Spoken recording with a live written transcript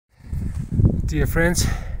Dear friends,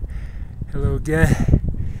 hello again.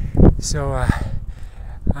 So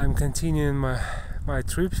I'm continuing my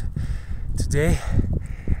trip today.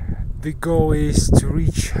 The goal is to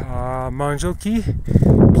reach Mынжылки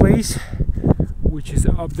place, which is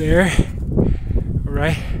up there.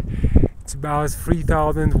 Alright, it's about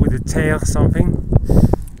 3,000 with a tail something.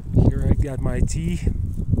 Here I got my teapot,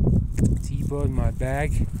 my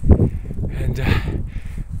bag, and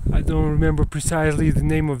I don't remember precisely the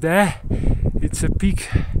name of that. It's a peak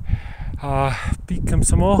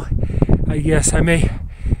Komsomol. I guess I may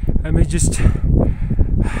just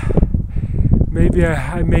maybe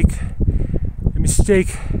I make a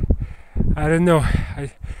mistake. I don't know.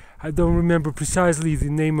 I don't remember precisely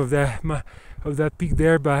the name of that peak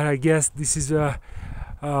there, but I guess this is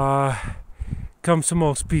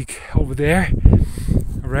Komsomol's peak over there.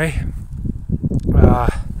 All right.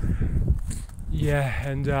 Yeah,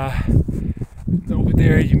 and over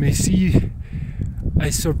there you may see I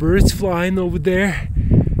saw birds flying over there.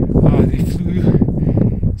 They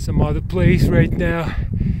flew some other place right now.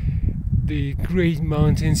 The great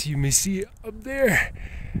mountains you may see up there.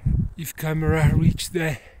 If camera reach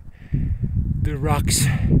the rocks.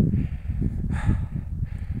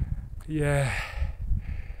 Yeah.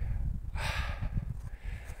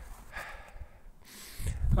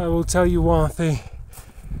 I will tell you one thing.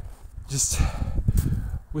 Just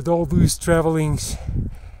with all those travelings,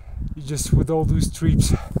 with all those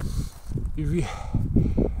trips, you've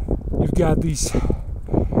got this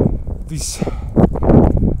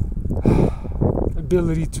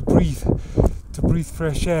ability to breathe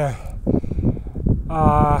fresh air,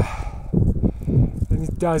 and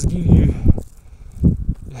it does give you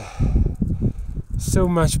so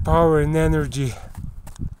much power and energy.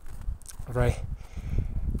 Right?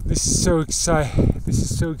 This is so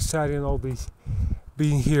exciting, all this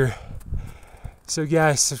being here. So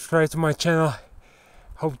guys, subscribe to my channel.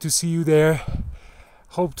 Hope to see you there.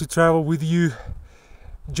 Hope to travel with you.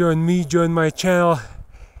 Join my channel.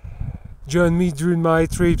 Join me during my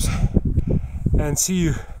trips. And see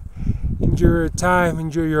you. Enjoy your time,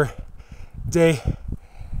 enjoy your day.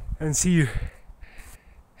 And see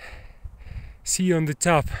you on the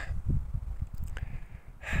top.